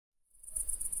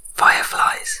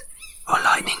or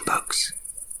lightning bugs,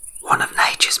 one of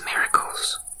nature's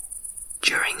miracles.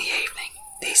 During the evening,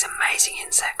 these amazing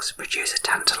insects produce a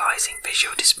tantalising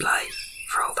visual display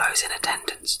for all those in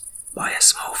attendance by a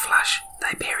small flash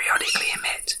they periodically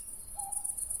emit.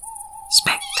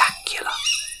 Spectacular.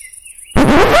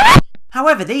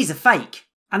 However, these are fake,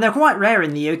 and they're quite rare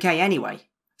in the UK anyway.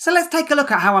 So let's take a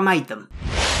look at how I made them.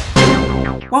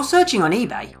 While searching on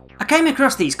eBay, I came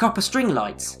across these copper string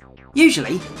lights.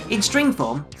 Usually, in string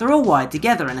form, they're all wired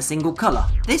together in a single colour.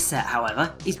 This set,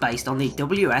 however, is based on the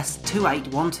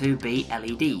WS2812B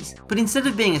LEDs, but instead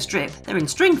of being a strip, they're in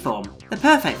string form. They're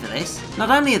perfect for this. Not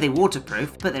only are they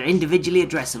waterproof, but they're individually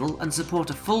addressable and support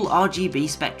a full RGB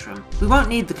spectrum. We won't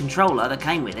need the controller that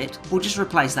came with it, we'll just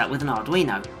replace that with an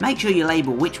Arduino. Make sure you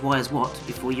label which wire's what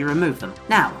before you remove them.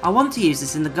 Now, I want to use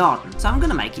this in the garden, so I'm going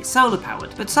to make it solar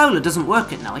powered, but solar doesn't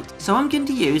work at night, so I'm going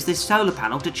to use this solar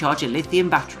panel to charge a lithium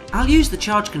battery. I'll use the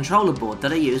charge controller board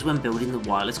that I use when building the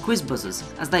wireless quiz buzzers,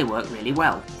 as they work really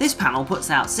well. This panel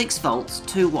puts out 6 volts,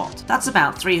 2 watt. That's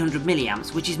about 300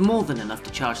 milliamps, which is more than enough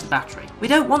to charge the battery. We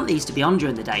don't want these to be on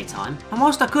during the daytime, and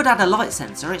whilst I could add a light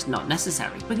sensor, it's not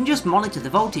necessary. We can just monitor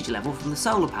the voltage level from the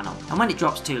solar panel, and when it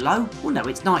drops too low, we'll know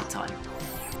it's night time.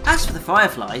 As for the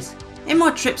Fireflies, in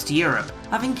my trips to Europe,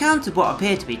 I've encountered what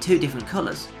appear to be 2 different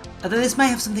colours, although this may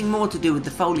have something more to do with the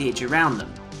foliage around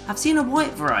them. I've seen a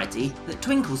white variety that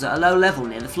twinkles at a low level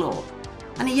near the floor,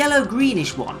 and a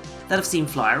yellow-greenish one that I've seen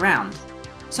fly around.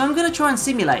 So I'm going to try and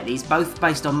simulate these both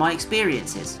based on my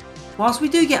experiences. Whilst we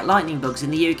do get lightning bugs in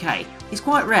the UK, it's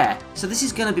quite rare, so this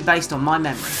is going to be based on my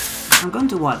memory. I'm going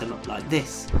to wire them up like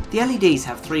this. The LEDs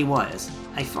have 3 wires,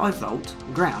 a 5 volt,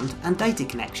 ground and data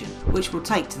connection, which we'll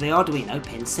take to the Arduino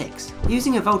pin 6.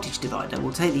 Using a voltage divider,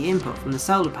 we'll take the input from the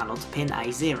solar panel to pin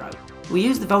A0. We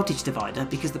use the voltage divider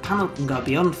because the panel can go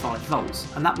beyond 5 volts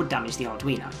and that would damage the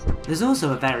Arduino. There's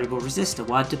also a variable resistor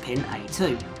wired to pin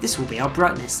A2. This will be our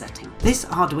brightness setting. This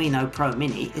Arduino Pro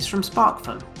Mini is from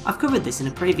Sparkfun. I've covered this in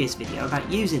a previous video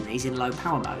about using these in low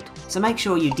power mode, so make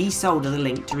sure you desolder the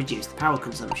link to reduce the power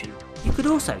consumption. You could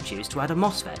also choose to add a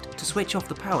MOSFET to switch off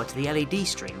the power to the LED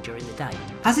stream during the day.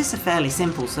 As it's a fairly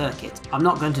simple circuit, I'm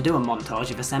not going to do a montage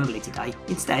of assembly today.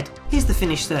 Instead, here's the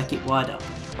finished circuit wired up.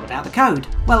 What about the code?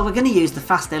 Well, we're going to use the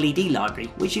Fast LED library,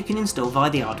 which you can install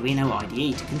via the Arduino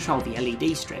IDE to control the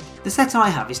LED strip. The set I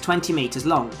have is 20 meters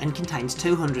long and contains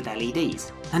 200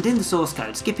 LEDs. And in the source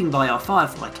code, skipping by our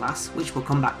Firefly class, which we'll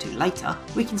come back to later,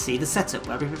 we can see the setup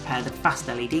where we prepare the Fast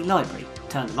LED library,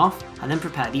 turn them off, and then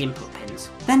prepare the input pins.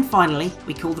 Then finally,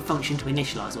 we call the function to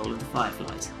initialize all of the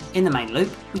Fireflies. In the main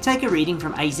loop, we take a reading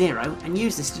from A0 and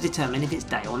use this to determine if it's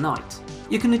day or night.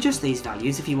 You can adjust these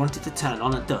values if you want it to turn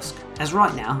on at dusk, as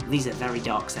right now these are very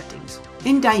dark settings.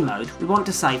 In day mode, we want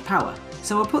to save power,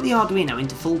 so we'll put the Arduino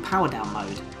into full power down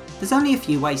mode. There's only a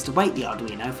few ways to wake the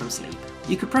Arduino from sleep.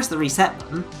 You could press the reset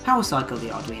button, power cycle the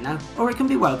Arduino, or it can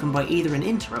be woken by either an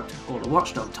interrupt or a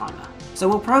watchdog timer. So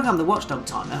we'll program the watchdog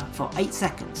timer for 8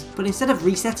 seconds, but instead of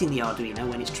resetting the Arduino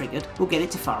when it's triggered, we'll get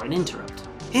it to fire an interrupt.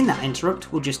 In that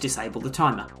interrupt, we'll just disable the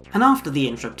timer. And after the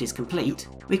interrupt is complete,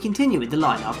 we continue with the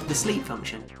line after the sleep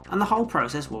function, and the whole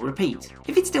process will repeat.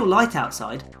 If it's still light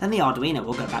outside, then the Arduino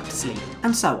will go back to sleep,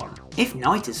 and so on. If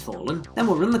night has fallen, then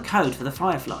we'll run the code for the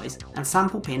Fireflies and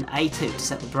sample pin A2 to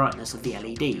set the brightness of the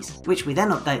LEDs, which we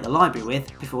then update the library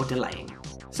with before delaying.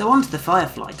 So on to the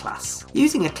Firefly class.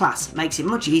 Using a class makes it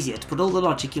much easier to put all the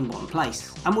logic in one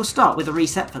place, and we'll start with a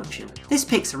reset function. This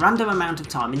picks a random amount of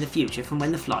time in the future from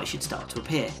when the fly should start to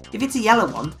appear. If it's a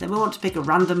yellow one, then we want to pick a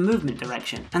random movement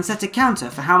direction, and set a counter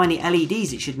for how many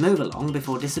LEDs it should move along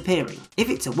before disappearing. If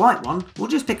it's a white one, we'll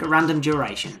just pick a random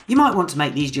duration. You might want to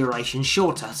make these durations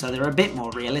shorter so they're a bit more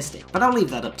realistic, but I'll leave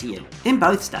that up to you. In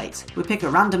both states, we pick a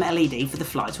random LED for the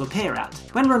fly to appear at.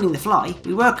 When running the fly,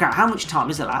 we work out how much time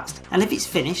has elapsed, and if it's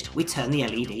finished, we turn the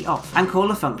LED off and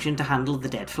call a function to handle the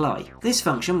dead fly. This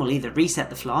function will either reset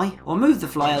the fly or move the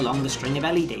fly along the string of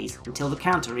LEDs until the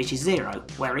counter reaches 0,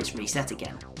 where it's reset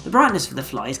again. The brightness for the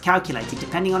fly is calculated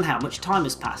depending on how much time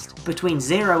has passed. Between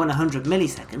 0 and 100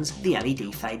 milliseconds, the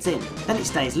LED fades in. Then it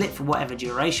stays lit for whatever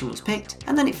duration was picked,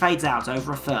 and then it fades out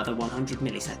over a further 100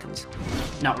 milliseconds.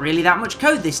 Not really that much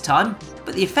code this time,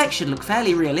 but the effect should look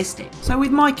fairly realistic. So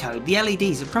with my code, the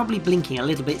LEDs are probably blinking a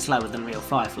little bit slower than real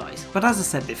Fireflies, but as I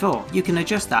said before, you can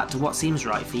adjust that to what seems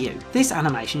right for you. This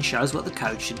animation shows what the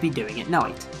code should be doing at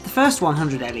night. The first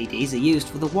 100 LEDs are used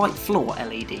for the white floor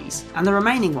LEDs, and the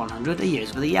remaining 100 are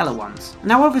used for the yellow ones.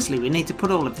 Now obviously we need to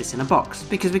put all of this in a box,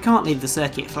 because we can't leave the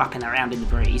circuit flapping around in the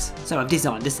breeze, so I've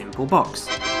designed a simple box.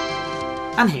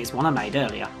 And here's one I made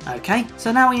earlier. Okay,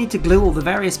 so now we need to glue all the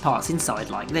various parts inside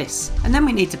like this, and then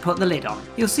we need to put the lid on.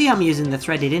 You'll see I'm using the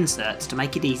threaded inserts to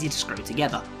make it easy to screw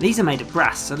together. These are made of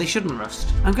brass, so they shouldn't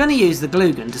rust. I'm going to use the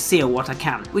glue gun to seal what I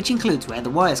can, which includes where the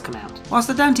wires come out. Whilst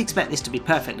I don't expect this to be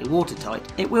perfectly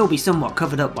watertight, it will be somewhat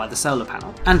covered up by the solar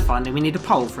panel. And finally we need a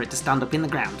pole for it to stand up in the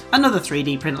ground. Another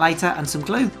 3D print later and some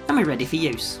glue, and we're ready for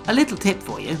use. A little tip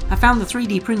for you, I found the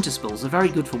 3D printer spools are very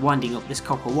good for winding up this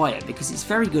copper wire because it's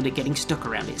very good at getting stuck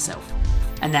around itself.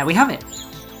 And there we have it,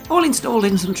 all installed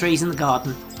in some trees in the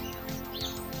garden.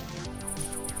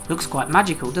 Looks quite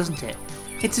magical, doesn't it?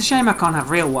 It's a shame I can't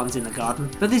have real ones in the garden,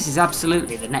 but this is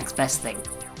absolutely the next best thing.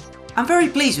 I'm very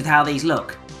pleased with how these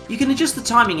look. You can adjust the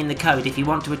timing in the code if you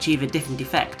want to achieve a different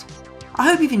effect. I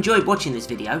hope you've enjoyed watching this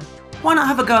video. Why not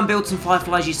have a go and build some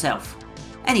Fireflies yourself?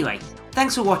 Anyway,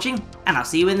 thanks for watching, and I'll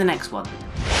see you in the next one.